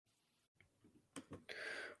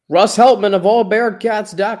Russ Heltman of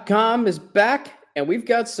allbearcats.com is back, and we've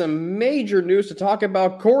got some major news to talk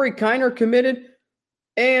about. Corey Kiner committed,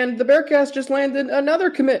 and the Bearcats just landed another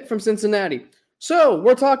commit from Cincinnati. So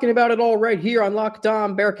we're talking about it all right here on Locked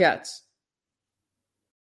On Bearcats.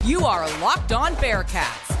 You are Locked On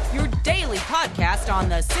Bearcats, your daily podcast on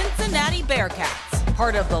the Cincinnati Bearcats,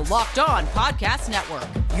 part of the Locked On Podcast Network,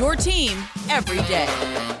 your team every day.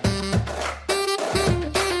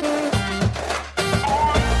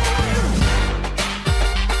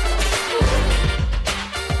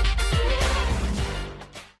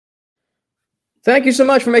 Thank you so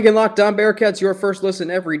much for making Locked On Bearcats your first listen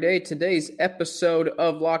every day. Today's episode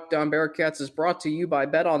of Locked On Bearcats is brought to you by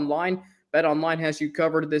BetOnline. BetOnline has you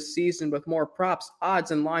covered this season with more props, odds,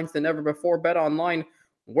 and lines than ever before. BetOnline,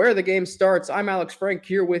 where the game starts. I'm Alex Frank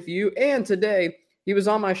here with you, and today he was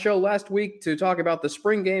on my show last week to talk about the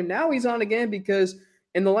spring game. Now he's on again because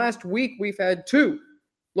in the last week we've had two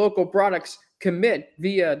local products commit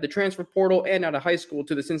via the transfer portal and out of high school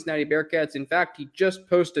to the Cincinnati Bearcats. In fact, he just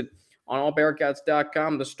posted on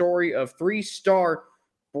allbearcats.com the story of three-star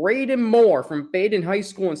Braden Moore from Baden High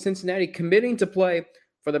School in Cincinnati committing to play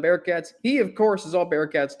for the Bearcats. He, of course, is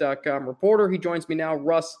allbearcats.com reporter. He joins me now,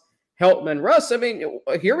 Russ Heltman. Russ,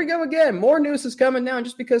 here we go again. More news is coming now.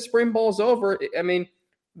 Just because spring ball's over,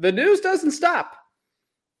 the news doesn't stop.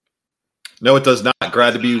 No, it does not.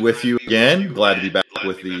 Glad to be with you again. Glad to be back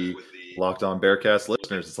with the Locked On Bearcats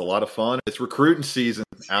listeners. It's a lot of fun. It's recruiting season,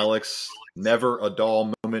 Alex. Never a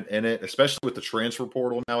dull moment in it, especially with the transfer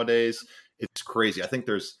portal nowadays. It's crazy. I think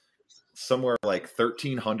there's somewhere like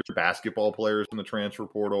 1,300 basketball players in the transfer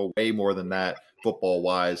portal, way more than that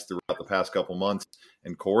football-wise throughout the past couple months.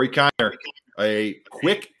 And Corey Kiner, a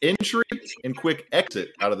quick entry and quick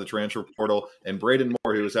exit out of the transfer portal. And Braden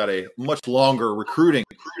Moore, who has had a much longer recruiting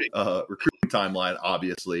timeline,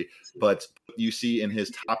 obviously. But you see in his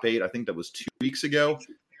top 8, I think that was 2 weeks ago,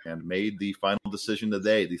 and made the final decision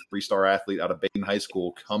today. The three-star athlete out of Baden High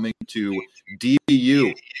School coming to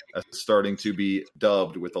DBU, starting to be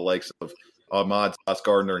dubbed with the likes of Ahmad Sauce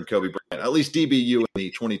Gardner and Kobe Bryant. At least DBU in the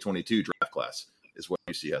 2022 draft class is what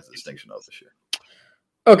UC has the distinction of this year.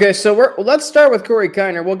 Okay, so let's start with Corey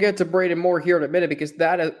Kiner. We'll get to Braden Moore here in a minute because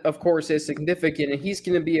that, of course, is significant, and he's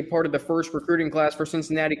going to be a part of the first recruiting class for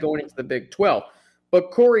Cincinnati going into the Big 12. But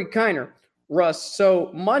Corey Kiner, Russ, so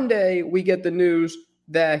Monday we get the news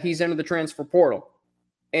that he's entered the transfer portal.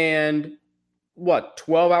 And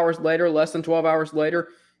 12 hours later, less than 12 hours later,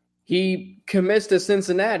 he commits to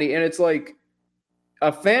Cincinnati. And it's like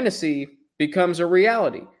a fantasy becomes a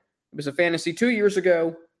reality. It was a fantasy 2 years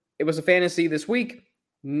ago. It was a fantasy this week.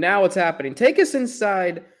 Now it's happening. Take us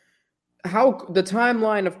inside how the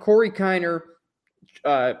timeline of Corey Kiner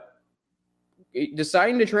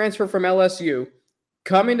deciding to transfer from LSU,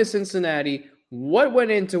 coming to Cincinnati, what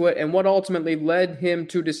went into it, and what ultimately led him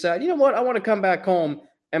to decide, I want to come back home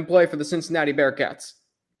and play for the Cincinnati Bearcats?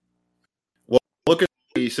 Well, look at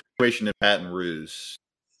the situation in Baton Rouge.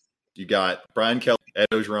 You got Brian Kelly, Ed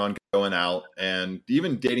Ogeron going out, and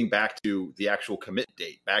even dating back to the actual commit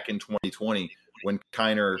date back in 2020 when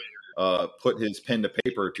Kiner put his pen to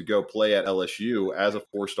paper to go play at LSU as a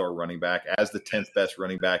 4-star running back, as the 10th best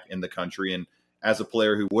running back in the country, and as a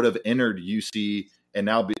player who would have entered UC and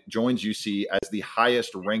now joins UC as the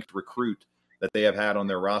highest ranked recruit that they have had on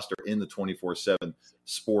their roster in the 24/7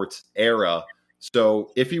 sports era.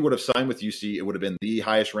 So if he would have signed with UC, it would have been the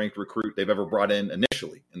highest ranked recruit they've ever brought in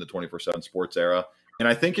initially in the 24/7 sports era. And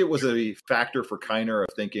I think it was a factor for Kiner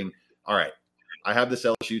of thinking, all right, I have this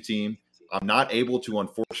LSU team. I'm not able to,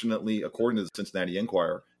 unfortunately, according to the Cincinnati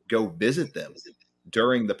Enquirer, go visit them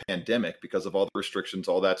during the pandemic because of all the restrictions,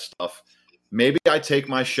 all that stuff. Maybe I take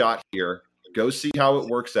my shot here. Go see how it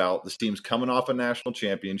works out. This team's coming off a national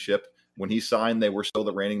championship. When he signed, they were still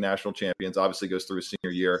the reigning national champions. Obviously goes through his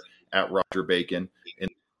senior year at Roger Bacon in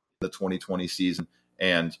the 2020 season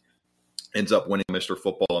and ends up winning Mr.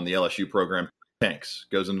 Football in the LSU program. Tanks,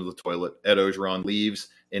 goes into the toilet. Ed Ogeron leaves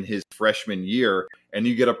in his freshman year, and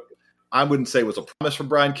you get I wouldn't say it was a promise from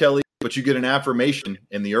Brian Kelly, but you get an affirmation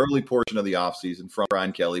in the early portion of the offseason from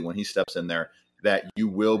Brian Kelly when he steps in there that you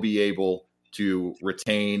will be able to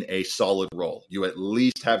retain a solid role. You at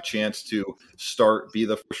least have chance to be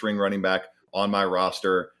the first ring running back on my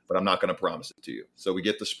roster, but I'm not going to promise it to you. So we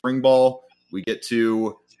get the spring ball. We get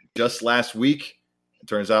to just last week. It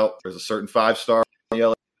turns out there's a certain 5-star on the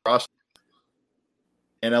LA roster.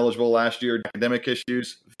 Ineligible last year, academic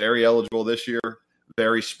issues, very eligible this year,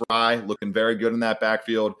 very spry, looking very good in that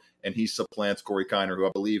backfield, and he supplants Corey Kiner, who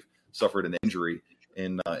I believe suffered an injury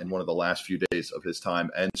in one of the last few days of his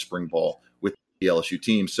time and spring ball with the LSU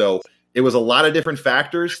team. So it was a lot of different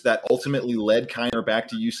factors that ultimately led Kiner back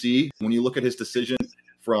to UC. When you look at his decision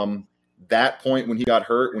from that point when he got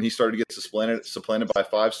hurt, when he started to get supplanted by a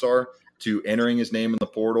 5-star, to entering his name in the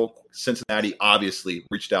portal, Cincinnati obviously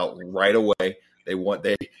reached out right away.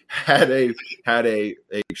 They had a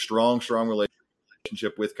strong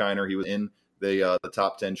relationship with Kiner. He was in the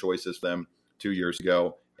top 10 choices for them 2 years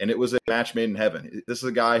ago, and it was a match made in heaven. This is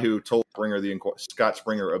a guy who told Scott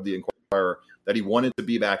Springer of the Inquirer that he wanted to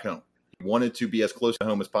be back home. He wanted to be as close to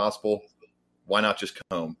home as possible. Why not just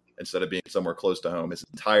come home instead of being somewhere close to home? His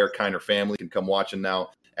entire Kiner family can come watching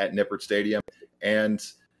now at Nippert Stadium, and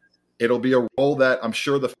it'll be a role that I'm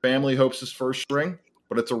sure the family hopes is first string,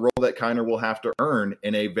 but it's a role that Kiner will have to earn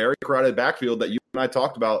in a very crowded backfield that you and I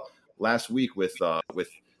talked about last week with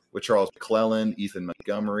Charles McClellan, Ethan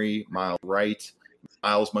Montgomery, Miles Wright,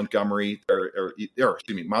 Miles Montgomery and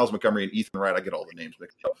Ethan Wright. I get all the names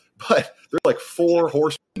mixed up, but there's like 4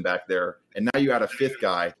 horsemen back there, and now you add a 5th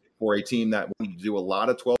guy for a team that wanted to do a lot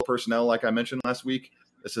of 12 personnel, like I mentioned last week.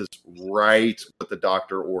 This is right what the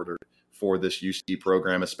doctor ordered for this UC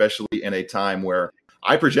program, especially in a time where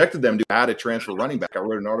I projected them to add a transfer running back. I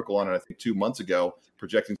wrote an article on it, I think 2 months ago,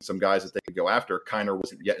 projecting some guys that they could go after. Kiner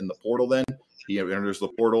wasn't yet in the portal then. He enters the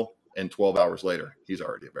portal, and 12 hours later, he's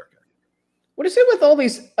already a Bearcat. What is it with all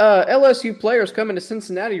these LSU players coming to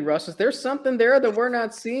Cincinnati, Russ? Is there something there that we're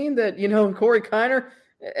not seeing that, Corey Kiner,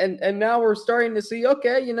 and now we're starting to see,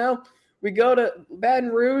 okay, we go to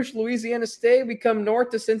Baton Rouge, Louisiana State, we come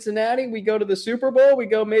north to Cincinnati, we go to the Super Bowl, we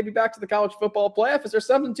go maybe back to the college football playoff. Is there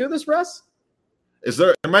something to this, Russ?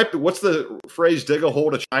 There might be, what's the phrase, dig a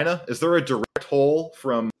hole to China? Is there a direct hole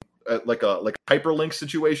from like a hyperlink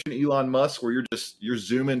situation, Elon Musk, where you're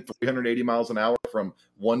zooming 380 miles an hour from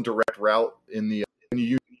one direct route in the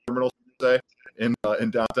terminal, say, in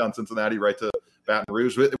downtown Cincinnati right to Baton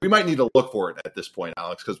Rouge? We might need to look for it at this point,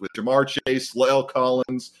 Alex, because with Jamar Chase, La'el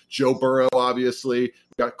Collins, Joe Burrow, obviously,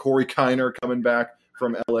 we've got Corey Kiner coming back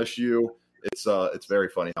from LSU. It's very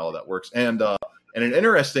funny how all that works. And an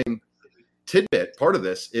interesting tidbit, part of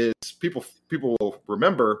this is people will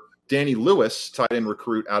remember Danny Lewis, tight end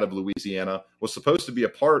recruit out of Louisiana, was supposed to be a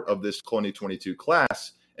part of this 2022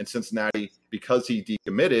 class, and Cincinnati, because he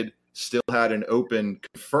decommitted, still had an open,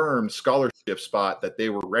 confirmed scholarship spot that they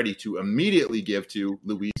were ready to immediately give to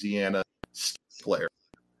Louisiana player.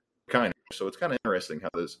 So it's kind of interesting how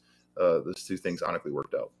those 2 things honestly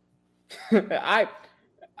worked out.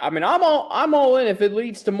 I mean, I'm all in if it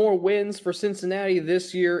leads to more wins for Cincinnati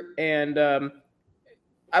this year. And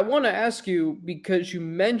I want to ask you, because you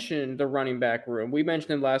mentioned the running back room. We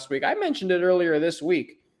mentioned it last week. I mentioned it earlier this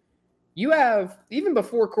week. You have, even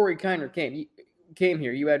before Corey Kiner came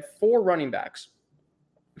here, you had 4 running backs: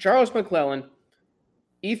 Charles McClellan,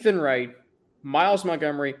 Ethan Wright, Miles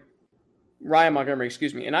Montgomery, Ryan Montgomery,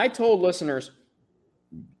 and I told listeners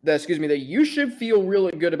that you should feel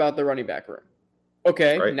really good about the running back room.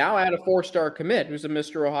 Okay, right. Now add a 4-star commit who's a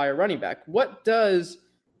Mr. Ohio running back. What does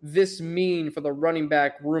this mean for the running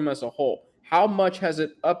back room as a whole? How much has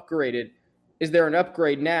it upgraded? Is there an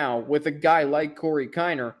upgrade now with a guy like Corey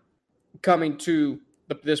Kiner coming to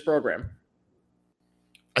this program?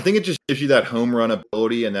 I think it just gives you that home run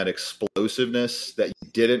ability and that explosiveness that you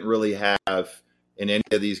didn't really have in any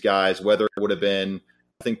of these guys, whether it would have been,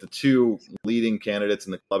 I think the 2 leading candidates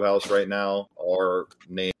in the clubhouse right now are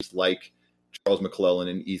names like Charles McClellan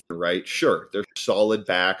and Ethan Wright. Sure, they're solid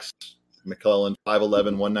backs. McClellan,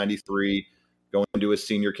 5'11", 193, going into his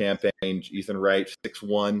senior campaign. Ethan Wright, 6'1",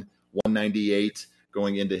 198,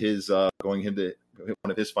 going into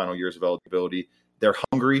one of his final years of eligibility. They're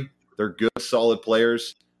hungry. They're good, solid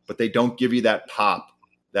players, but they don't give you that pop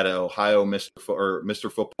that an Ohio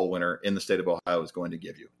Mr. Football winner in the state of Ohio is going to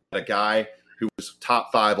give you. A guy who was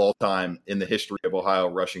top 5 all time in the history of Ohio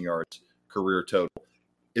rushing yards, career total,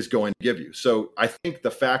 is going to give you. So I think the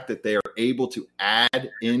fact that they are able to add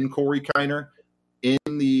in Corey Kiner in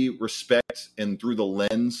the respect and through the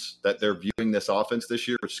lens that they're viewing this offense this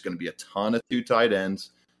year, which is going to be a ton of 2 tight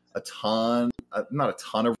ends, not a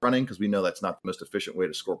ton of running, because we know that's not the most efficient way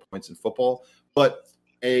to score points in football, but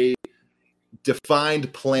a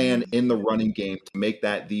defined plan in the running game to make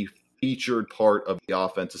that the featured part of the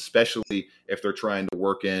offense, especially if they're trying to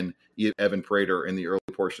work in Evan Prater in the early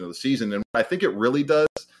portion of the season. And what I think it really does,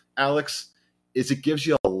 Alex, is it gives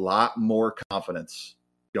you a lot more confidence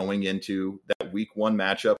going into that week 1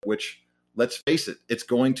 matchup, which, let's face it, it's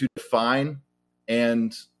going to define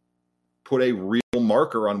and put a real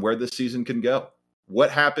marker on where this season can go. What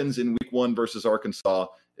happens in week 1 versus Arkansas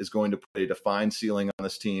is going to put a defined ceiling on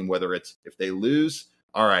this team, whether it's if they lose,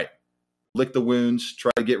 all right, lick the wounds,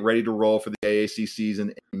 try to get ready to roll for the AAC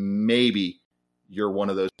season, and maybe you're one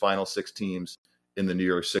of those final 6 teams in the New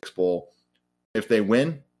Year's Six Bowl. If they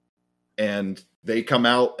win and they come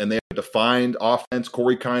out and they have a defined offense,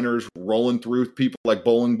 Corey Kiner's rolling through people like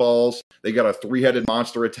bowling balls. They got a 3-headed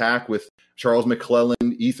monster attack with Charles McClellan,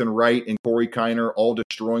 Ethan Wright, and Corey Kiner all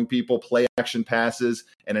destroying people, play action passes,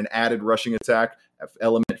 and an added rushing attack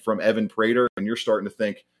element from Evan Prater. And you're starting to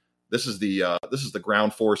think this is the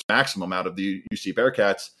ground force maximum out of the UC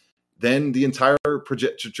Bearcats. Then the entire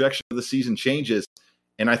trajectory of the season changes.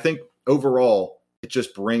 And I think overall, it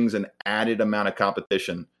just brings an added amount of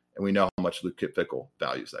competition. And we know how much Luke Fickell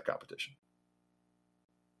values that competition.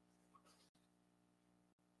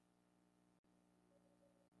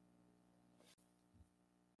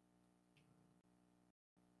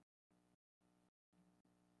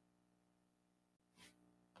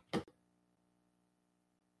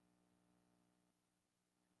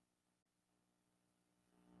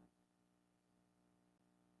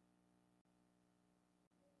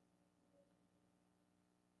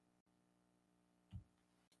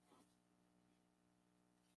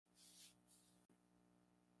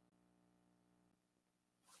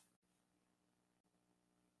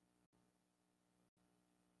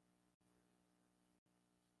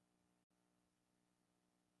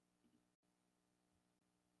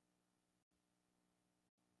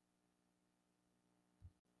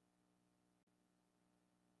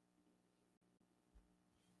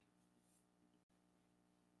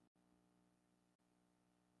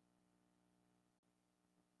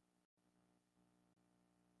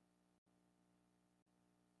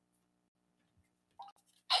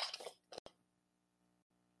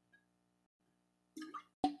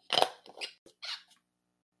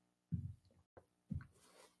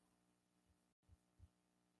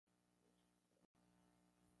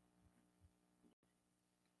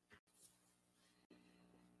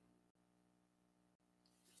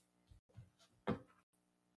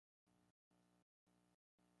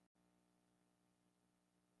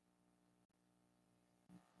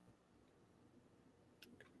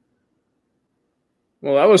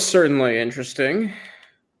 Well, that was certainly interesting.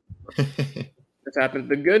 What's happened?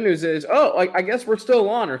 The good news is, I guess we're still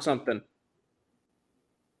on or something.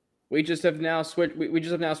 We just have now switched. We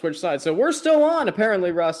just have now switched sides, so we're still on.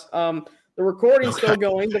 Apparently, Russ. The recording's still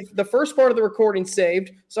going. The first part of the recording saved,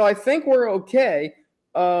 so I think we're okay.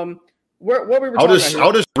 What we were. I'll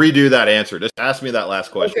just redo that answer. Just ask me that last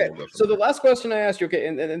question. Okay. So the last question I asked you. Okay,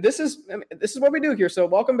 and this is what we do here. So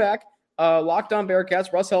welcome back. Locked On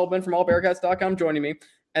Bearcats, Russ Heltman from allbearcats.com joining me.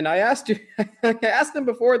 And I asked you, I asked him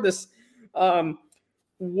before this,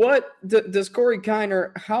 what does Corey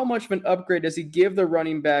Kiner, how much of an upgrade does he give the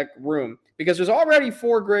running back room? Because there's already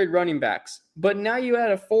 4 grade running backs, but now you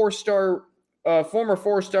add a 4-star, former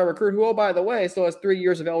 4-star recruit who, oh, by the way, still has 3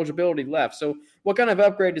 years of eligibility left. So what kind of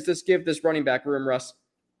upgrade does this give this running back room, Russ?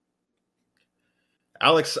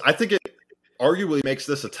 Alex, I think it arguably makes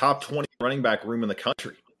this a top 20 running back room in the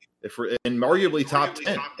country. And arguably top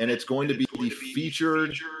 10, and it's going to be the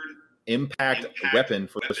featured impact weapon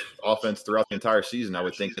for this offense throughout the entire season, I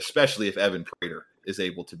would think, especially if Evan Prater is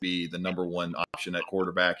able to be the number 1 option at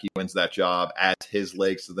quarterback. He wins that job, adds his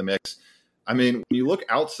legs to the mix. I mean, when you look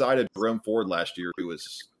outside of Jerome Ford last year, who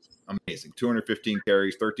was amazing, 215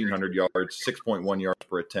 carries, 1,300 yards, 6.1 yards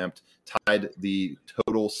per attempt, tied the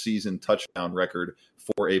total season touchdown record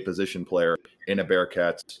for a position player in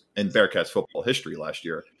Bearcats football history last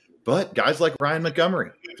year. But guys like Ryan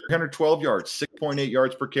Montgomery, 312 yards, 6.8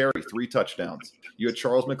 yards per carry, 3 touchdowns. You had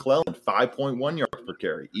Charles McClellan, 5.1 yards per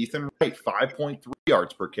carry. Ethan Wright, 5.3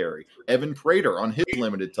 yards per carry. Evan Prater on his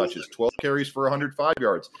limited touches, 12 carries for 105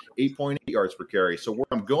 yards, 8.8 yards per carry. So where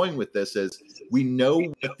I'm going with this is we know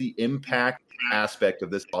what the impact aspect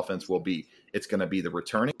of this offense will be. It's going to be the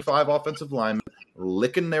returning 5 offensive linemen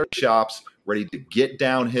licking their chops, ready to get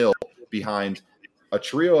downhill behind a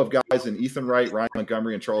trio of guys in Ethan Wright, Ryan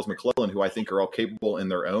Montgomery, and Charles McClellan, who I think are all capable in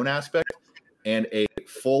their own aspect, and a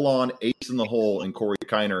full-on ace in the hole in Corey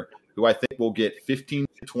Kiner, who I think will get 15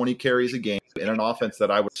 to 20 carries a game in an offense that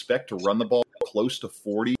I would expect to run the ball close to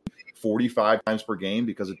 40, 45 times per game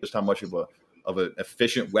because of just how much of an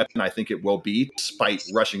efficient weapon I think it will be, despite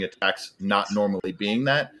rushing attacks not normally being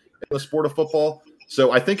that in the sport of football.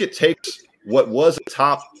 So I think it takes what was a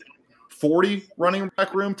top 40 running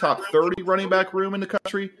back room, top 30 running back room in the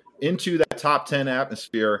country into that top 10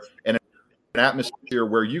 atmosphere, and an atmosphere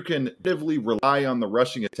where you can heavily rely on the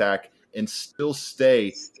rushing attack and still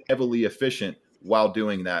stay heavily efficient while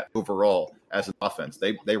doing that overall as an offense.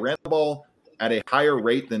 They ran the ball at a higher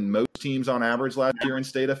rate than most teams on average last year and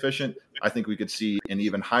stayed efficient, I think we could see an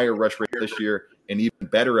even higher rush rate this year and even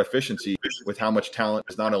better efficiency with how much talent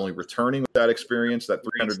is not only returning with that experience, that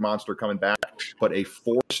 300 monster coming back, but a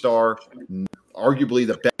 4-star, arguably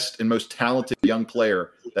the best and most talented young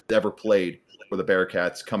player that's ever played for the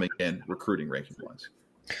Bearcats coming in recruiting ranking-wise.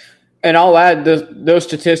 And I'll add those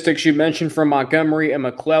statistics you mentioned from Montgomery and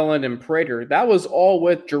McClellan and Prater. That was all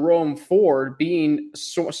with Jerome Ford being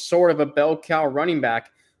sort of a bell cow running back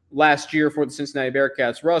last year for the Cincinnati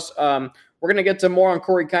Bearcats. Russ, we're going to get to more on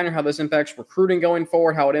Corey Kiner, how this impacts recruiting going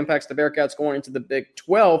forward, how it impacts the Bearcats going into the Big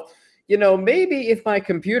 12. You know, maybe if my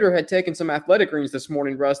computer had taken some athletic greens this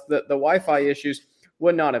morning, Russ, the Wi-Fi issues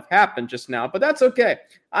would not have happened just now. But that's okay.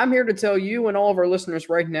 I'm here to tell you and all of our listeners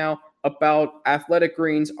right now about Athletic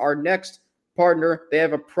Greens, our next partner. They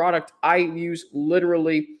have a product I use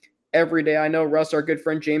literally every day. I know Russ, our good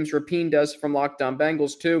friend James Rapine, does from Locked On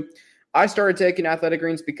Bengals too. I started taking Athletic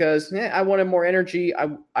Greens because I wanted more energy.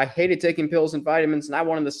 I hated taking pills and vitamins, and I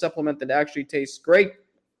wanted the supplement that actually tastes great.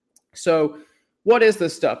 So what is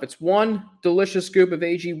this stuff? It's one delicious scoop of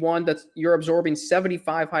AG1 that's you're absorbing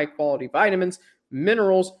 75 high-quality vitamins,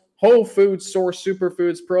 minerals, whole food source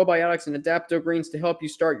superfoods, probiotics, and adaptogreens to help you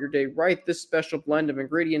start your day right. This special blend of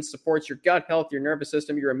ingredients supports your gut health, your nervous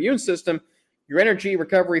system, your immune system, your energy,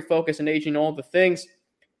 recovery, focus, and aging, all the things.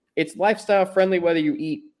 It's lifestyle friendly whether you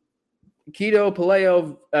eat keto,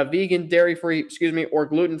 paleo, vegan, dairy-free, or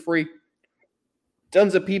gluten-free.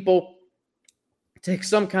 Tons of people take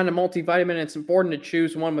some kind of multivitamin. It's important to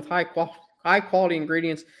choose one with high-quality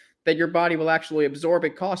ingredients that your body will actually absorb.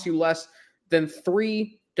 It costs you less than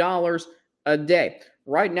 $3 a day.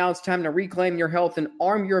 Right now, it's time to reclaim your health and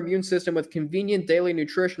arm your immune system with convenient daily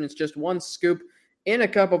nutrition. It's just one scoop in a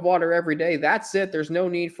cup of water every day. That's it. There's no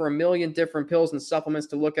need for a million different pills and supplements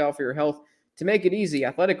to look out for your health. To make it easy,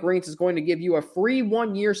 Athletic Greens is going to give you a free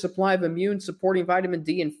 1-year supply of immune-supporting vitamin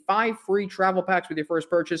D and 5 free travel packs with your first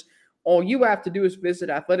purchase. All you have to do is visit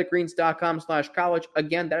athleticgreens.com/college.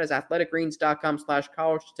 Again, that is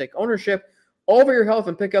athleticgreens.com/college to take ownership over your health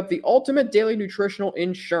and pick up the ultimate daily nutritional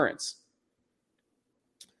insurance.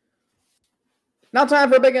 Now time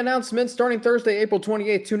for a big announcement. Starting Thursday, April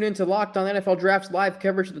 28th, tune in to Locked On NFL Draft's live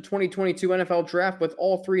coverage of the 2022 NFL Draft with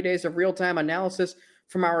all 3 days of real-time analysis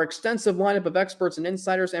from our extensive lineup of experts and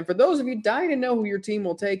insiders. And for those of you dying to know who your team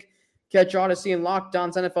will take, catch Odyssey and Locked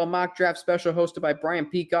On's NFL Mock Draft special hosted by Brian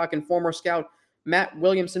Peacock and former scout Matt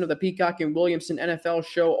Williamson of the Peacock and Williamson NFL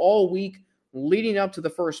show all week leading up to the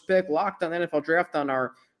first pick. Locked On NFL Draft on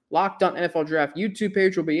our Locked On NFL Draft YouTube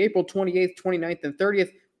page will be April 28th, 29th, and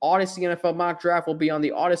 30th. Odyssey NFL Mock Draft will be on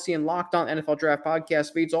the Odyssey and Locked On NFL Draft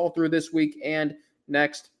podcast feeds all through this week and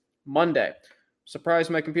next Monday. Surprised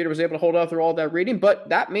my computer was able to hold up through all that reading, but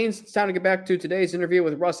that means it's time to get back to today's interview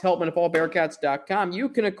with Russ Heltman of allbearcats.com. You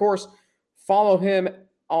can, of course, follow him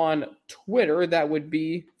on Twitter. That would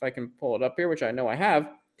be, if I can pull it up here, which I know I have.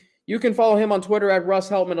 You can follow him on Twitter at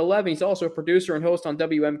RussHeltman11. He's also a producer and host on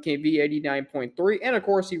WMKV 89.3. And, of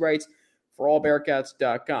course, he writes for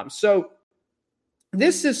allbearcats.com. So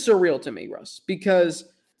this is surreal to me, Russ, because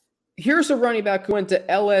here's a running back who went to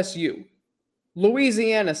LSU,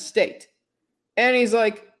 Louisiana State. And he's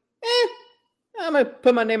like, I'm going to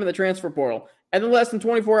put my name in the transfer portal. And then less than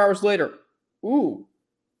 24 hours later,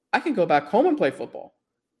 I can go back home and play football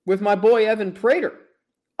with my boy Evan Prater.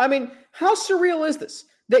 I mean, how surreal is this?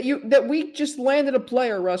 That we just landed a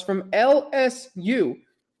player, Russ, from LSU,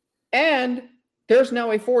 and there's now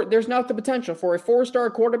the potential for a 4-star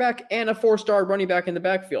quarterback and a 4-star running back in the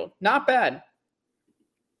backfield. Not bad.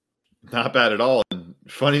 Not bad at all. And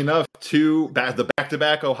funny enough, the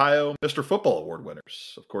back-to-back Ohio Mr. Football Award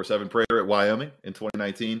winners. Of course, Evan Prater at Wyoming in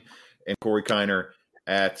 2019 and Corey Kiner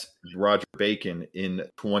at Roger Bacon in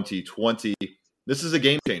 2020. This is a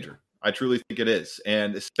game changer. I truly think it is.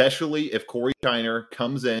 And especially if Corey Kiner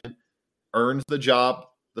comes in, earns the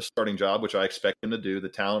starting job, which I expect him to do. The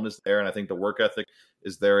talent is there, and I think the work ethic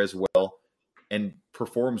is there as well, and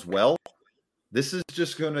performs well. This is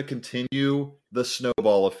just going to continue the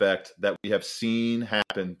snowball effect that we have seen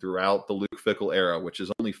happen throughout the Luke Fickell era, which is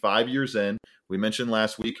only 5 years in. We mentioned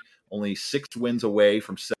last week, only 6 wins away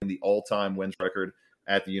from setting the all-time wins record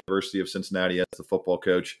at the University of Cincinnati as the football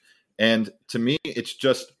coach. And to me, it's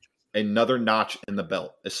just another notch in the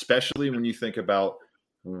belt, especially when you think about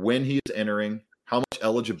when he is entering, how much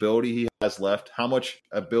eligibility he has left, how much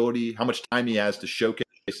time he has to showcase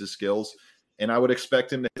his skills. And I would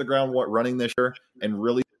expect him to hit the ground running this year and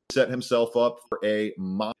really set himself up for a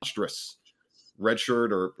monstrous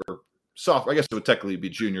redshirt or soft. I guess it would technically be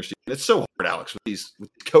junior season. It's so hard, Alex, with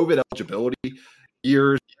COVID eligibility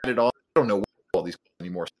years added on. I don't know what all these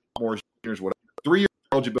anymore. sophomores, juniors, whatever. 3 years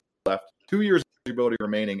eligibility left, 2 years eligibility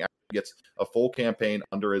remaining after he gets a full campaign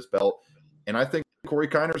under his belt. And I think Corey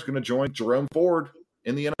Kiner is going to join Jerome Ford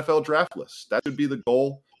in the NFL draft list. That should be the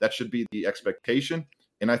goal. That should be the expectation.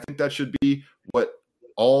 And I think that should be what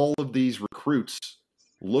all of these recruits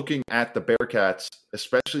looking at the Bearcats,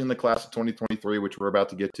 especially in the class of 2023, which we're about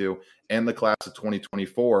to get to, and the class of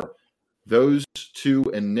 2024, those two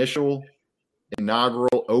initial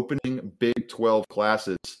inaugural opening Big 12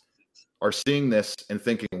 classes are seeing this and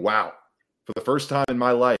thinking, wow, for the first time in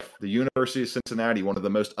my life, the University of Cincinnati, one of the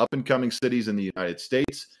most up-and-coming cities in the United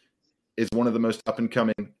States, is one of the most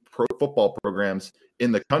up-and-coming pro football programs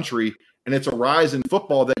in the country. And it's a rise in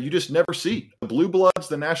football that you just never see. The Blue Bloods,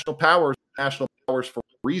 the national powers for a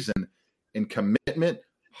reason, in commitment,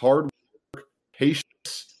 hard work,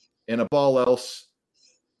 patience, and above all else,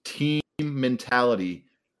 team mentality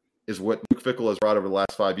is what Luke Fickell has brought over the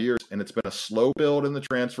last 5 years. And it's been a slow build in the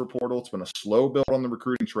transfer portal. It's been a slow build on the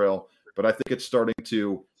recruiting trail. But I think it's starting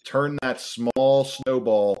to turn that small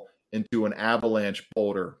snowball into an avalanche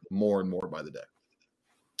boulder more and more by the day.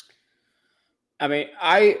 I mean,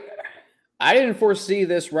 I didn't foresee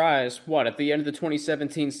this rise. At the end of the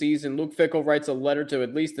 2017 season, Luke Fickell writes a letter to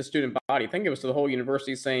at least the student body. I think it was to the whole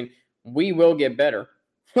university saying, we will get better.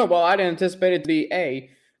 Well, I'd anticipate it to be A,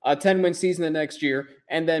 a 10-win season the next year,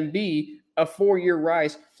 and then B, a 4-year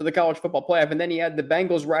rise to the college football playoff. And then he had the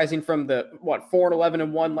Bengals rising from the,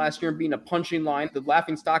 4-11-1 last year and being a punching line, the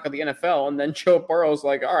laughing stock of the NFL. And then Joe Burrow's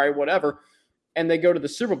like, all right, whatever. And they go to the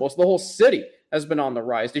Super Bowl. So the whole city has been on the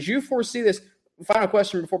rise. Did you foresee this? Final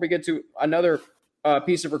question before we get to another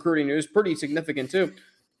piece of recruiting news, pretty significant too.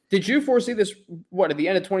 Did you foresee this, at the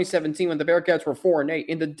end of 2017 when the Bearcats were 4-8,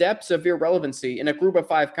 in the depths of irrelevancy in a group of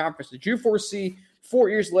 5 conference? Did you foresee 4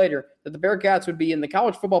 years later that the Bearcats would be in the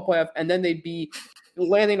college football playoff and then they'd be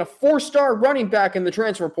landing a 4-star running back in the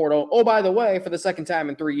transfer portal, oh, by the way, for the second time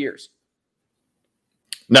in 3 years?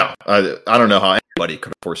 No, I don't know how anybody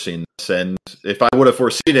could have foreseen this. And if I would have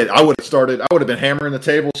foreseen it, I would have been hammering the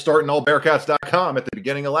table, starting allbearcats.com at the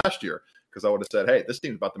beginning of last year, because I would have said, hey, this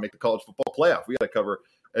team's about to make the college football playoff. We got to cover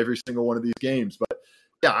every single one of these games. But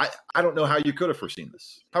yeah, I don't know how you could have foreseen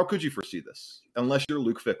this. How could you foresee this? Unless you're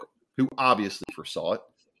Luke Fickell, who obviously foresaw it,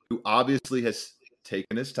 who obviously has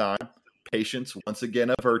taken his time, patience, once again,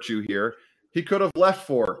 a virtue here. He could have left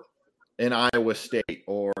for an Iowa State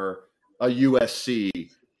or a USC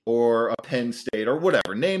or a Penn State or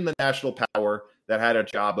whatever. Name the national power that had a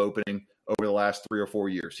job opening over the last 3 or 4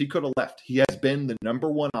 years. He could have left. He has been the number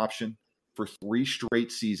one option for 3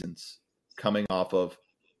 straight seasons coming off of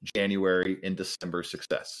January and December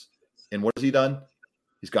success. And what has he done?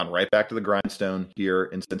 He's gone right back to the grindstone here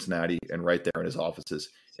in Cincinnati and right there in his offices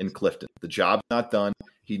in Clifton. The job's not done.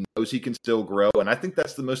 He knows he can still grow. And I think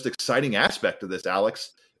that's the most exciting aspect of this,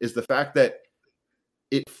 Alex, is the fact that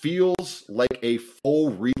it feels like a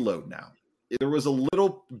full reload now. There was a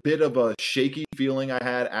little bit of a shaky feeling I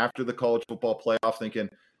had after the college football playoff thinking,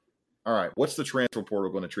 all right, what's the transfer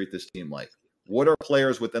portal going to treat this team like? What are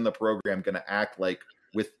players within the program going to act like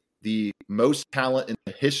with the most talent in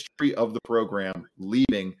the history of the program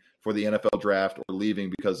leaving for the NFL draft or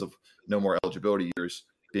leaving because of no more eligibility years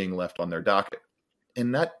being left on their docket?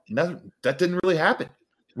 And that didn't really happen.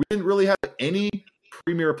 We didn't really have any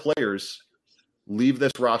premier players leave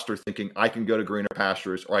this roster thinking I can go to greener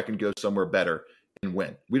pastures or I can go somewhere better and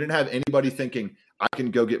win. We didn't have anybody thinking I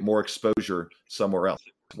can go get more exposure somewhere else.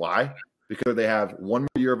 Why? Because they have 1 more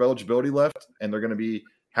year of eligibility left and they're going to be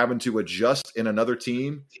having to adjust in another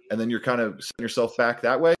team, and then you're kind of setting yourself back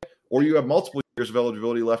that way. Or you have multiple years of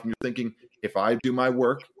eligibility left and you're thinking, if I do my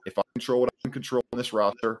work, if I control what I can control in this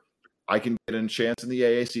roster, I can get a chance in the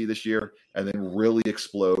AAC this year and then really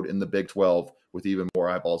explode in the Big 12 with even more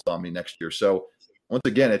eyeballs on me next year. So once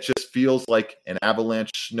again, it just feels like an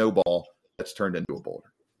avalanche snowball that's turned into a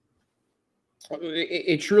boulder.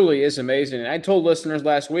 It truly is amazing. And I told listeners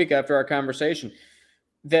last week after our conversation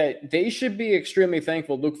that they should be extremely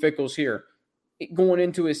thankful Luke Fickell's here going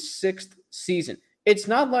into his 6th season. It's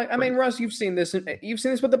not like, I mean, Russ, you've seen this with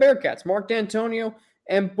the Bearcats. Mark D'Antonio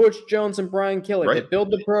and Butch Jones and Brian Kelly that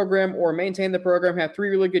build the program or maintain the program, have 3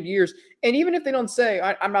 really good years. And even if they don't say,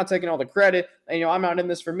 I'm not taking all the credit, and, I'm not in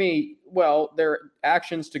this for me, well, their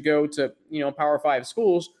actions to go to, Power 5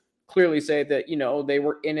 schools clearly say that, they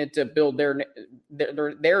were in it to build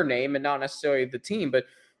their name and not necessarily the team. But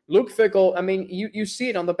Luke Fickell, I mean, you see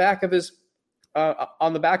it on the back of his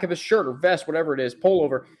shirt or vest, whatever it is,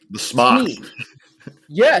 pullover. The smock.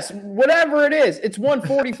 Yes, whatever it is. It's won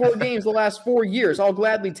 44 games the last 4 years. I'll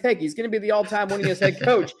gladly take it. He's going to be the all-time winningest head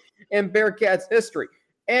coach in Bearcats history.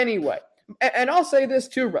 Anyway, and I'll say this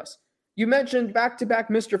too, Russ. You mentioned back-to-back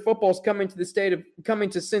Mr. Footballs coming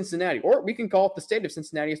to Cincinnati, or we can call it the state of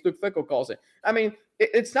Cincinnati, as Luke Fickell calls it. I mean,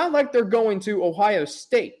 it's not like they're going to Ohio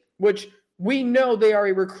State, which we know they are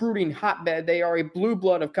a recruiting hotbed. They are a blue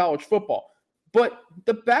blood of college football. But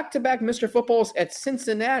the back-to-back Mr. Footballs at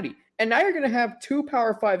Cincinnati, and now you're going to have two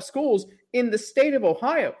Power 5 schools in the state of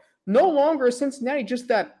Ohio. No longer is Cincinnati just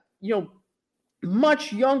that,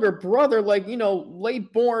 much younger brother, like,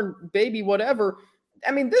 late born baby, whatever.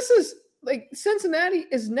 I mean, this is like Cincinnati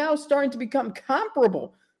is now starting to become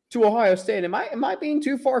comparable to Ohio State. Am I being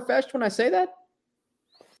too far-fetched when I say that?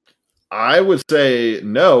 I would say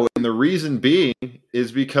no. And the reason being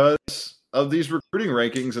is because of these recruiting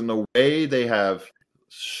rankings and the way they have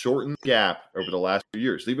shortened the gap over the last few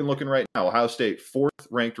years. Even looking right now, Ohio State, 4th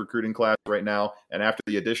ranked recruiting class right now. And after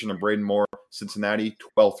the addition of Braden Moore, Cincinnati,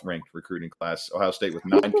 12th ranked recruiting class. Ohio State with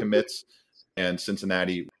 9 commits and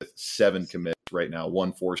Cincinnati with 7 commits right now.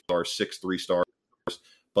 1 4-star, 6 3-stars.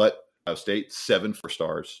 But Ohio State, 7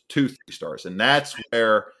 4-stars, 2 3-stars. And that's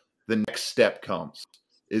where the next step comes,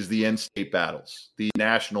 is the in-state battles, the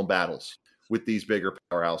national battles with these bigger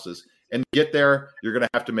powerhouses. And to get there, you're going to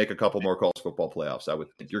have to make a couple more college football playoffs, I would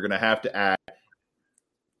think. You're going to have to add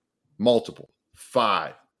multiple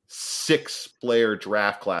 5, 6-player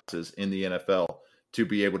draft classes in the NFL to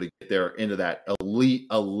be able to get there into that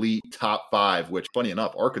elite top 5, which, funny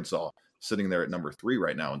enough, Arkansas sitting there at number 3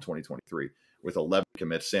 right now in 2023 with 11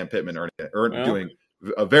 commits. Sam Pittman doing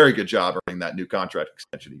a very good job earning that new contract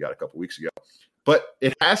extension he got a couple weeks ago. But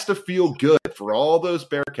it has to feel good for all those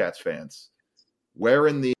Bearcats fans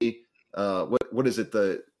wearing the what is it,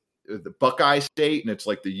 the Buckeye State, and it's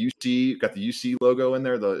like the UC, got the UC logo in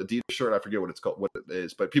there, the Adidas shirt. I forget what it's called, what it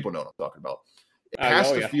is, but people know what I'm talking about. It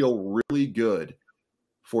has to feel really good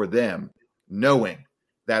for them, knowing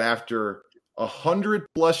that after 100+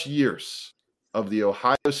 years of the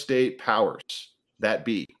Ohio State powers that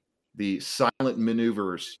be, the silent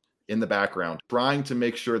maneuvers in the background, trying to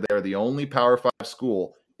make sure they're the only Power 5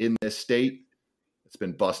 school in this state, it's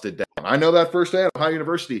been busted down. I know that firsthand at Ohio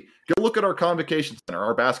University. Go look at our Convocation Center,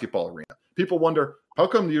 our basketball arena. People wonder, how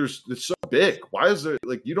come it's so big? Why is there,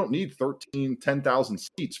 you don't need 10,000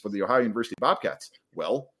 seats for the Ohio University Bobcats?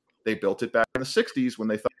 Well, they built it back in the 60s when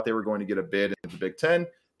they thought they were going to get a bid into the Big Ten.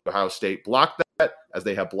 Ohio State blocked that, as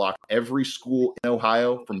they have blocked every school in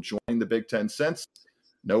Ohio from joining the Big Ten since.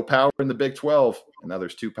 No power in the Big 12, and now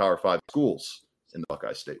there's 2 Power 5 schools in the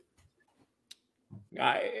Buckeye State.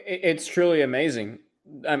 It's truly amazing.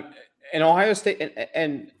 In Ohio State,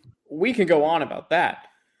 and we can go on about that.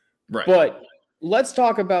 Right. But let's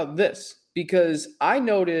talk about this, because I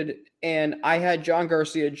noted, and I had John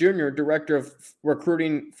Garcia Jr., Director of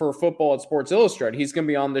Recruiting for Football at Sports Illustrated. He's going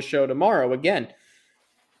to be on the show tomorrow again.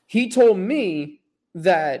 He told me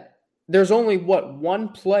that there's only, one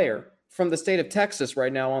player from the state of Texas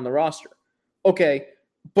right now on the roster. Okay,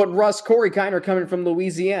 but Russ, Corey Kiner coming from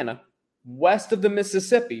Louisiana, west of the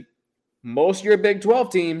Mississippi. Most of your Big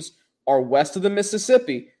 12 teams are west of the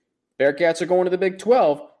Mississippi. Bearcats are going to the Big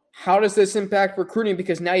 12. How does this impact recruiting?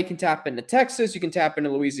 Because now you can tap into Texas, you can tap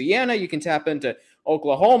into Louisiana, you can tap into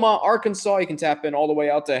Oklahoma, Arkansas, you can tap in all the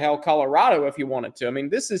way out to Colorado if you wanted to. I mean,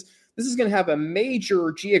 this is going to have a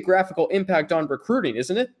major geographical impact on recruiting,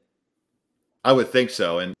 isn't it? I would think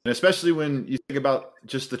so. And especially when you think about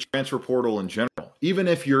just the transfer portal in general, even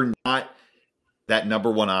if you're not that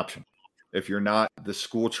number 1 option, if you're not the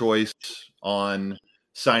school choice on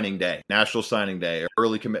signing day, national signing day, or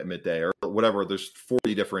early commitment day, or whatever, there's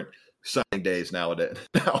 40 different signing days now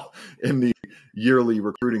in the yearly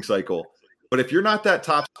recruiting cycle. But if you're not that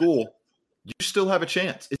top school, you still have a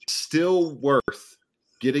chance. It's still worth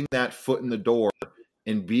getting that foot in the door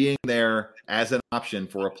and being there as an option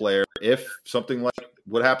for a player if something like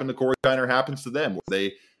what happened to Corey Kiner happens to them, where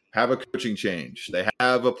they have a coaching change, they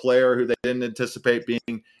have a player who they didn't anticipate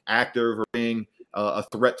being active or being a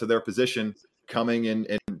threat to their position coming in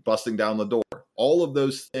and busting down the door. All of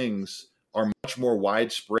those things are much more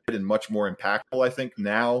widespread and much more impactful, I think,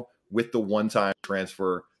 now with the one-time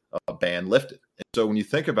transfer ban lifted. And so when you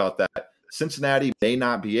think about that, Cincinnati may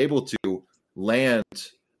not be able to land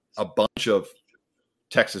a bunch of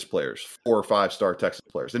Texas players, 4 or 5-star Texas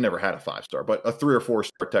players. They never had a 5-star, but a 3 or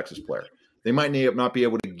 4-star Texas player. They might not be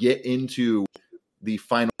able to get into the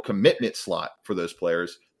final commitment slot for those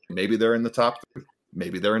players. Maybe they're in the top 3.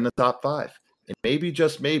 Maybe they're in the top 5. And maybe,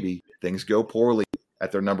 just maybe, things go poorly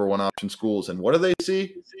at their number 1 option schools. And what do they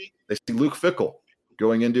see? They see Luke Fickell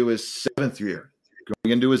going into his 7th year,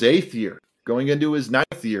 going into his 8th year, going into his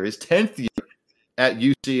 9th year, his 10th year at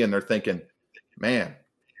UC, and they're thinking, man,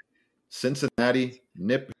 Cincinnati,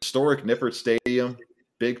 historic Nippert Stadium,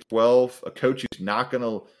 Big 12, a coach who's not going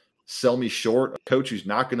to sell me short, a coach who's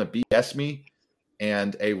not going to BS me,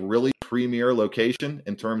 and a really premier location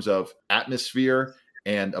in terms of atmosphere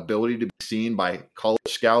and ability to be seen by college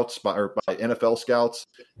scouts, by NFL scouts,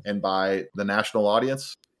 and by the national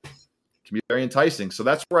audience, can be very enticing. So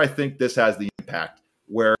that's where I think this has the impact,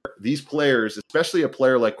 where these players, especially a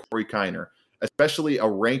player like Corey Kiner, especially a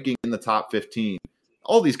ranking in the top 15,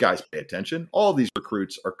 all these guys pay attention. All these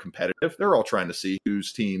recruits are competitive. They're all trying to see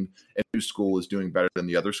whose team and whose school is doing better than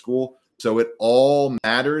the other school. So it all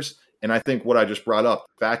matters. And I think what I just brought up,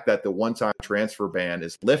 the fact that the one-time transfer ban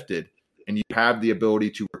is lifted and you have the ability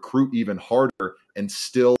to recruit even harder and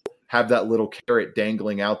still have that little carrot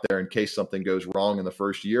dangling out there in case something goes wrong in the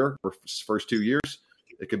first year or first 2 years,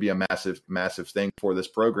 it could be a massive, massive thing for this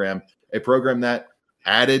program. A program that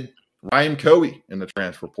added Ryan Coey in the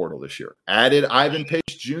transfer portal this year, added Ivan Pace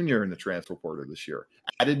Jr. in the transfer portal this year,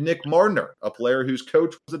 added Nick Martiner, a player whose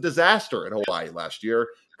coach was a disaster at Hawaii last year,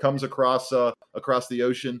 comes across the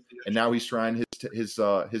ocean, and now he's trying his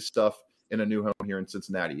stuff in a new home here in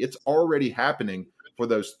Cincinnati. It's already happening for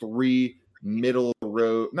those three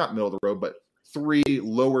not middle of the road, but three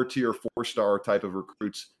lower tier 4-star type of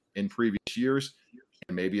recruits in previous years.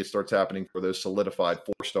 And maybe it starts happening for those solidified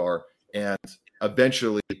 4-star. And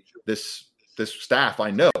eventually this staff, I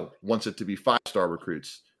know, wants it to be 5-star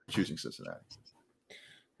recruits choosing Cincinnati.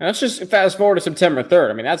 Now let's just fast forward to September 3rd.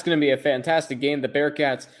 I mean, that's going to be a fantastic game, the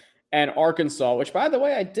Bearcats and Arkansas, which, by the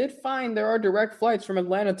way, I did find there are direct flights from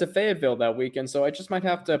Atlanta to Fayetteville that weekend, so I just might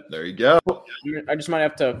have to – there you go. I just might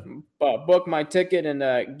have to book my ticket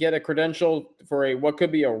and get a credential for what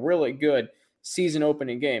could be a really good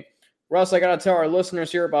season-opening game. Russ, I got to tell our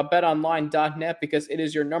listeners here about betonline.net because it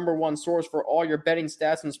is your number one source for all your betting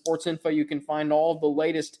stats and sports info. You can find all the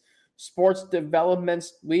latest sports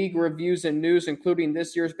developments, league reviews, and news, including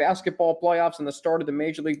this year's basketball playoffs and the start of the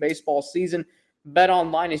Major League Baseball season.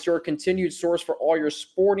 BetOnline is your continued source for all your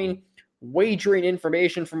sporting wagering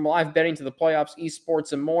information, from live betting to the playoffs,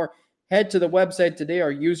 esports, and more. Head to the website today or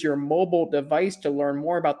use your mobile device to learn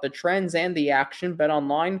more about the trends and the action.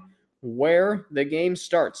 BetOnline, where the game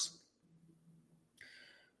starts.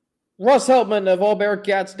 Russ Heltman of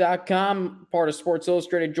allbearcats.com, part of Sports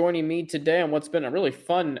Illustrated, joining me today on what's been a really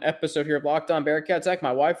fun episode here of Locked On Bearcats. Zach, my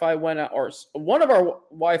Wi-Fi went out, or one of our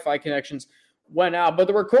Wi-Fi connections went out, but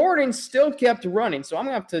the recording still kept running, so I'm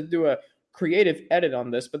going to have to do a creative edit on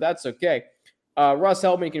this, but that's okay. Russ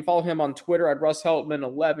Heltman, you can follow him on Twitter at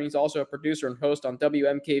RussHeltman11. He's also a producer and host on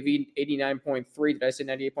WMKV 89.3. Did I say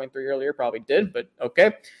 98.3 earlier? Probably did, but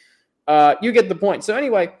okay. You get the point. So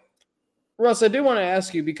anyway, Russ, I do want to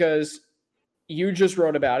ask you, because you just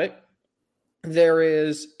wrote about it. There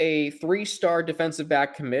is a 3-star defensive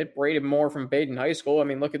back commit, Braden Moore from Baden High School. I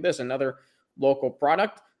mean, look at this, another local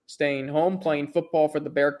product, staying home, playing football for the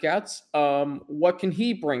Bearcats. What can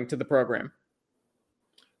he bring to the program?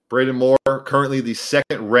 Braden Moore, currently the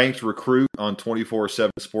second-ranked recruit on 24/7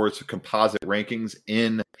 Sports composite rankings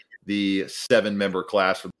in the 7-member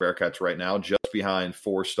class for the Bearcats right now, just behind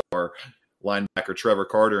 4-star linebacker Trevor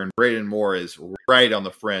Carter. And Braden Moore is right on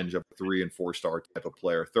the fringe of a 3- and 4-star type of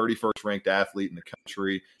player. 31st ranked athlete in the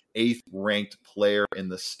country, 8th ranked player in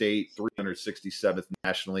the state, 367th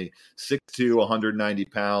nationally, 6'2", 190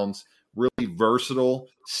 pounds, really versatile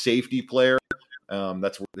safety player.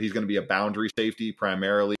 That's where he's going to be a boundary safety,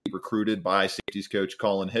 primarily recruited by safeties coach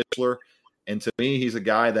Colin Hitchler. And to me, he's a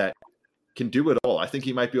guy that can do it all. I think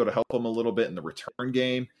he might be able to help him a little bit in the return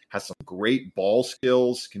game, has some great ball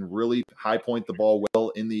skills, can really high point the ball well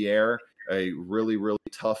in the air. A really, really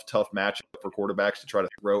tough matchup for quarterbacks to try to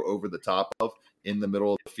throw over the top of in the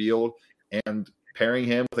middle of the field. And pairing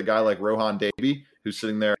him with a guy like Rohan Davey, who's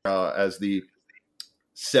sitting there as the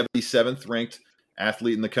 77th ranked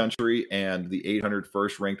athlete in the country and the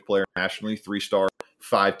 801st ranked player nationally, 3-star,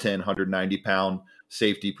 5'10", 190-pound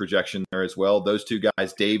safety projection there as well. Those two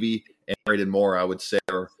guys, Davey and Braden Moore, I would say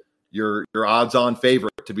are your odds-on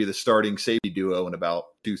favorite to be the starting safety duo in about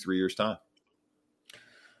 2-3 years' time.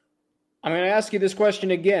 I'm going to ask you this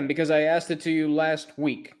question again because I asked it to you last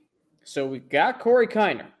week. So we've got Corey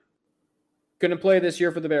Kiner going to play this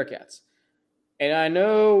year for the Bearcats. And I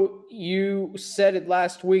know you said it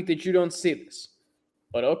last week that you don't see this.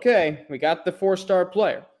 But okay, we got the 4-star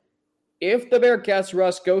player. If the Bearcats,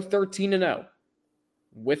 Russ, go 13-0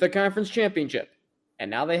 with a conference championship,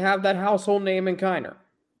 and now they have that household name in Kiner,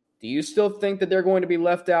 do you still think that they're going to be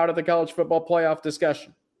left out of the college football playoff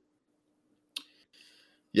discussion?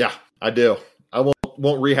 Yeah, I do. I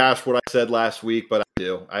won't rehash what I said last week, but I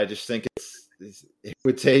do. I just think it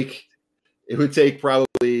would take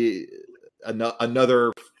probably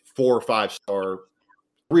another 4 or 5-star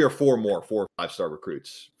 3 or 4 more 4 or 5-star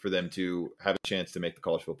recruits for them to have a chance to make the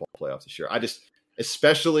college football playoffs this year.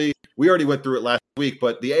 Especially, we already went through it last week,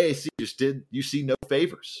 but the AAC you see no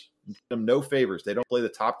favors. No favors. They don't play the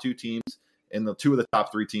top 2 teams and the 2 of the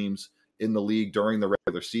top 3 teams in the league during the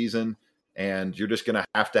regular season. And you're just going to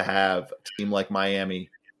have a team like Miami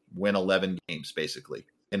win 11 games, basically,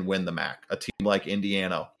 and win the MAC. A team like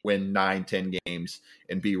Indiana win 9-10 games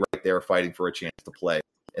and be right there fighting for a chance to play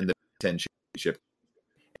in the 10 championship.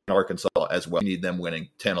 In Arkansas as well, you need them winning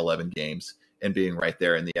 10-11 games and being right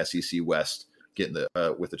there in the SEC West, getting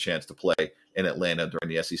with a chance to play in Atlanta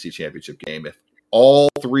during the SEC championship game. If all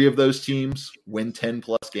 3 of those teams win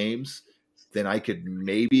 10-plus games, then I could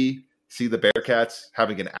maybe see the Bearcats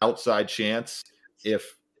having an outside chance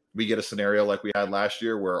if we get a scenario like we had last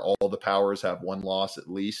year where all the powers have 1 loss at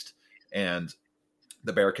least, and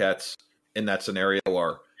the Bearcats in that scenario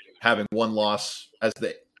are having 1 loss as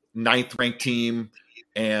the 9th-ranked team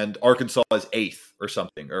and Arkansas is 8th or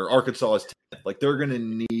something, or Arkansas is 10th. Like, they're going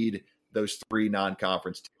to need those 3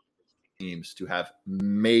 non-conference teams to have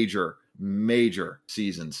major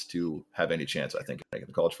seasons to have any chance, I think, of making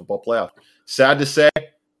the college football playoff. Sad to say,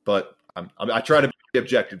 but I try to be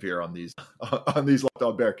objective here on these Locked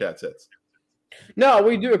On Bearcats hits. No,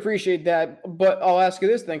 we do appreciate that, but I'll ask you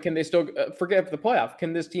this then: can they still forget the playoff?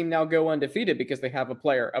 Can this team now go undefeated because they have a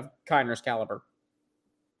player of Kiner's caliber?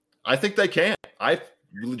 I think they can. I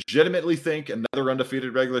legitimately think another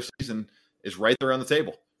undefeated regular season is right there on the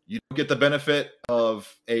table. You don't get the benefit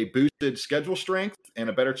of a boosted schedule strength and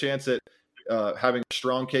a better chance at having a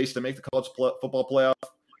strong case to make the college football playoff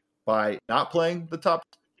by not playing the top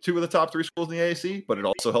 2 of the top 3 schools in the AAC, but it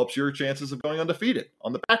also helps your chances of going undefeated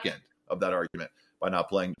on the back end of that argument by not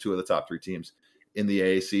playing 2 of the top 3 teams in the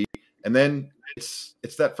AAC. And then it's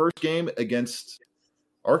that first game against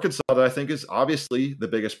Arkansas that I think is obviously the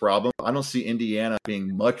biggest problem. I don't see Indiana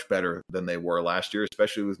being much better than they were last year,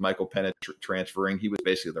 especially with Michael Penix transferring. He was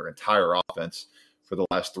basically their entire offense for the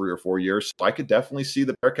last 3 or 4 years. So I could definitely see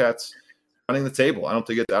the Bearcats running the table. I don't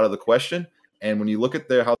think it's out of the question. And when you look at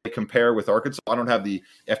how they compare with Arkansas, I don't have the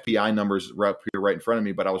FPI numbers right here right in front of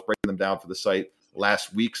me, but I was breaking them down for the site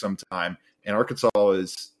last week sometime. And Arkansas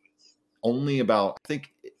is only about, I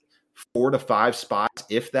think, 4 to 5 spots,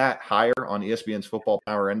 if that, higher on ESPN's Football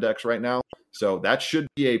Power Index right now. So that should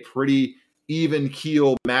be a pretty even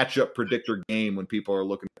keel matchup predictor game when people are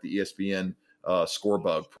looking at the ESPN score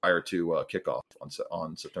bug prior to kickoff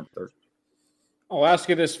on September 3rd. I'll ask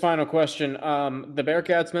you this final question. The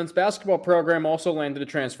Bearcats men's basketball program also landed a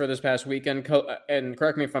transfer this past weekend, and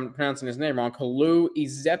correct me if I'm pronouncing his name wrong, Kalu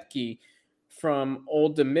Izepke from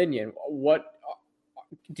Old Dominion. What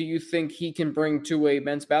do you think he can bring to a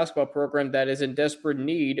men's basketball program that is in desperate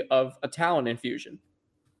need of a talent infusion?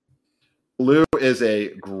 Lou is a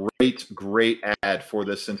great ad for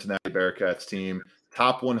this Cincinnati Bearcats team.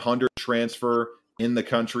 Top 100 transfer in the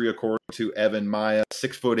country, according to Evan Maya.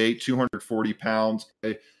 6'8", 240 pounds.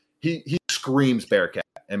 He screams Bearcat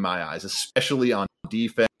in my eyes, especially on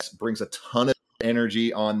defense. Brings a ton of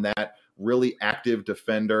energy on that. Really active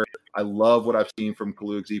defender. I love what I've seen from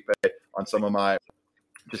Kalu Izepke on some of my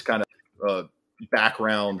just kind of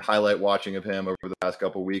background highlight watching of him over the past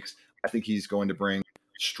couple of weeks. I think he's going to bring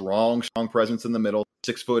strong presence in the middle.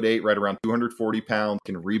 6'8", right around 240 pounds,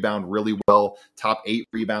 can rebound really well. Top 8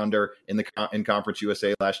 rebounder in Conference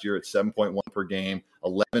USA last year at 7.1 per game,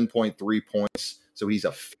 11.3 points. So he's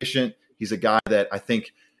efficient. He's a guy that I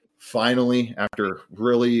think finally, after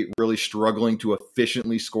really struggling to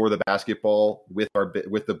efficiently score the basketball with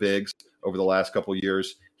the bigs over the last couple of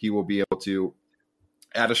years, he will be able to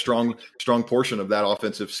add a strong portion of that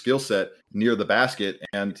offensive skill set near the basket,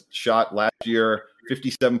 and shot last year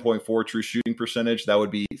 57.4 true shooting percentage. That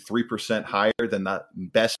would be 3% higher than the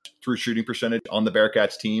best true shooting percentage on the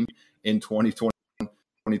Bearcats team in 2020,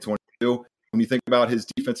 2022. When you think about his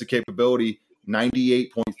defensive capability,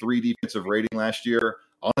 98.3 defensive rating last year,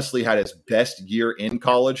 honestly had his best year in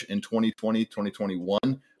college in 2020, 2021,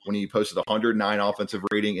 when he posted 109 offensive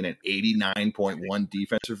rating and an 89.1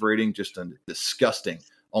 defensive rating. Just a disgusting,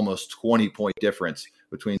 almost 20-point difference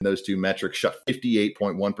between those two metrics. Shot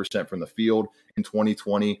 58.1% from the field in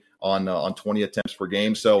 2020 on 20 attempts per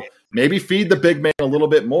game. So maybe feed the big man a little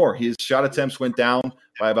bit more. His shot attempts went down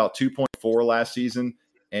by about 2.4 last season.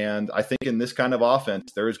 And I think in this kind of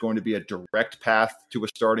offense, there is going to be a direct path to a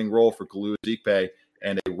starting role for Kalu Izepke,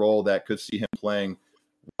 and a role that could see him playing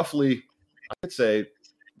roughly, I would say,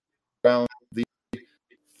 around the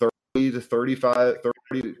 30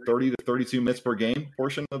 to 32 minutes per game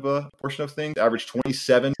portion of things. Averaged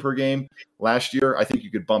 27 per game last year. I think you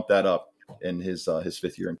could bump that up in his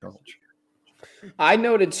 5th year in college. I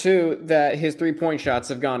noted too that his 3-point shots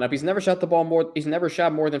have gone up. He's never shot the ball more. He's never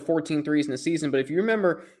shot more than 14 threes in the season. But if you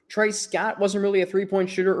remember, Trey Scott wasn't really a 3-point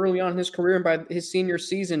shooter early on in his career, and by his senior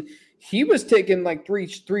season, he was taking like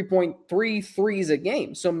 3.3 threes a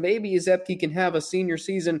game. So maybe Zepke can have a senior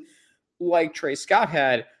season like Trey Scott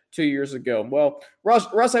had 2 years ago. Well,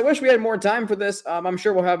 Russ, I wish we had more time for this. I'm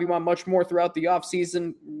sure we'll have you on much more throughout the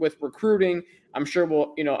offseason with recruiting. I'm sure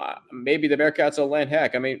we'll, maybe the Bearcats will land.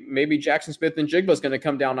 Heck, I mean, maybe Jackson Smith and Jigba's going to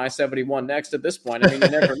come down I-71 next at this point. I mean, you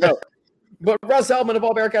never know. But Russ Heltman of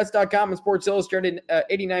allbearcats.com and Sports Illustrated,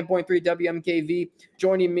 89.3 WMKV,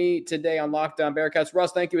 joining me today on Locked On Bearcats.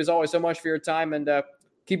 Russ, thank you as always so much for your time, and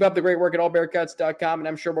keep up the great work at allbearcats.com, and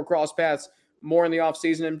I'm sure we'll cross paths more in the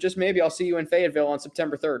offseason, and just maybe I'll see you in Fayetteville on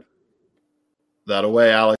September 3rd. That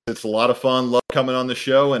away, Alex. It's a lot of fun. Love coming on the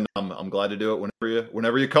show, and I'm glad to do it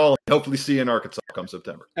whenever you call. Hopefully see you in Arkansas come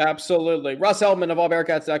September. Absolutely. Russ Heltman of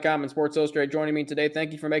allbearcats.com and Sports Illustrated joining me today.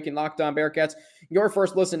 Thank you for making Locked On Bearcats your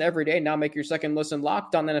first listen every day. Now make your second listen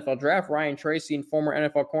Locked On NFL Draft. Ryan Tracy and former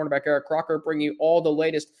NFL cornerback Eric Crocker bring you all the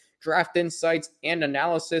latest draft insights and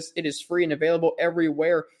analysis. It is free and available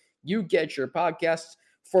everywhere you get your podcasts.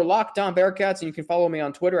 For Locked On Bearcats, and you can follow me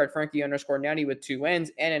on Twitter at Frankie_Natty with 2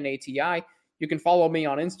 N's and an ATI. You can follow me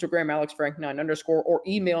on Instagram, AlexFrank9_, or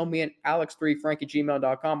email me at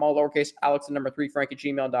alex3frank@gmail.com, all lowercase alex, the number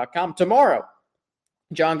 3frank@gmail.com. Tomorrow,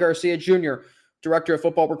 John Garcia Jr., Director of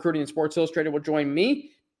Football Recruiting and Sports Illustrated, will join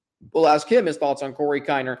me. We'll ask him his thoughts on Corey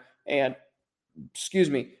Kiner and,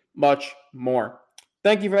 much more.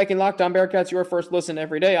 Thank you for making Locked On Bearcats your first listen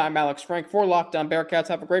every day. I'm Alex Frank for Locked On Bearcats.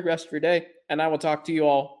 Have a great rest of your day, and I will talk to you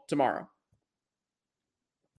all tomorrow.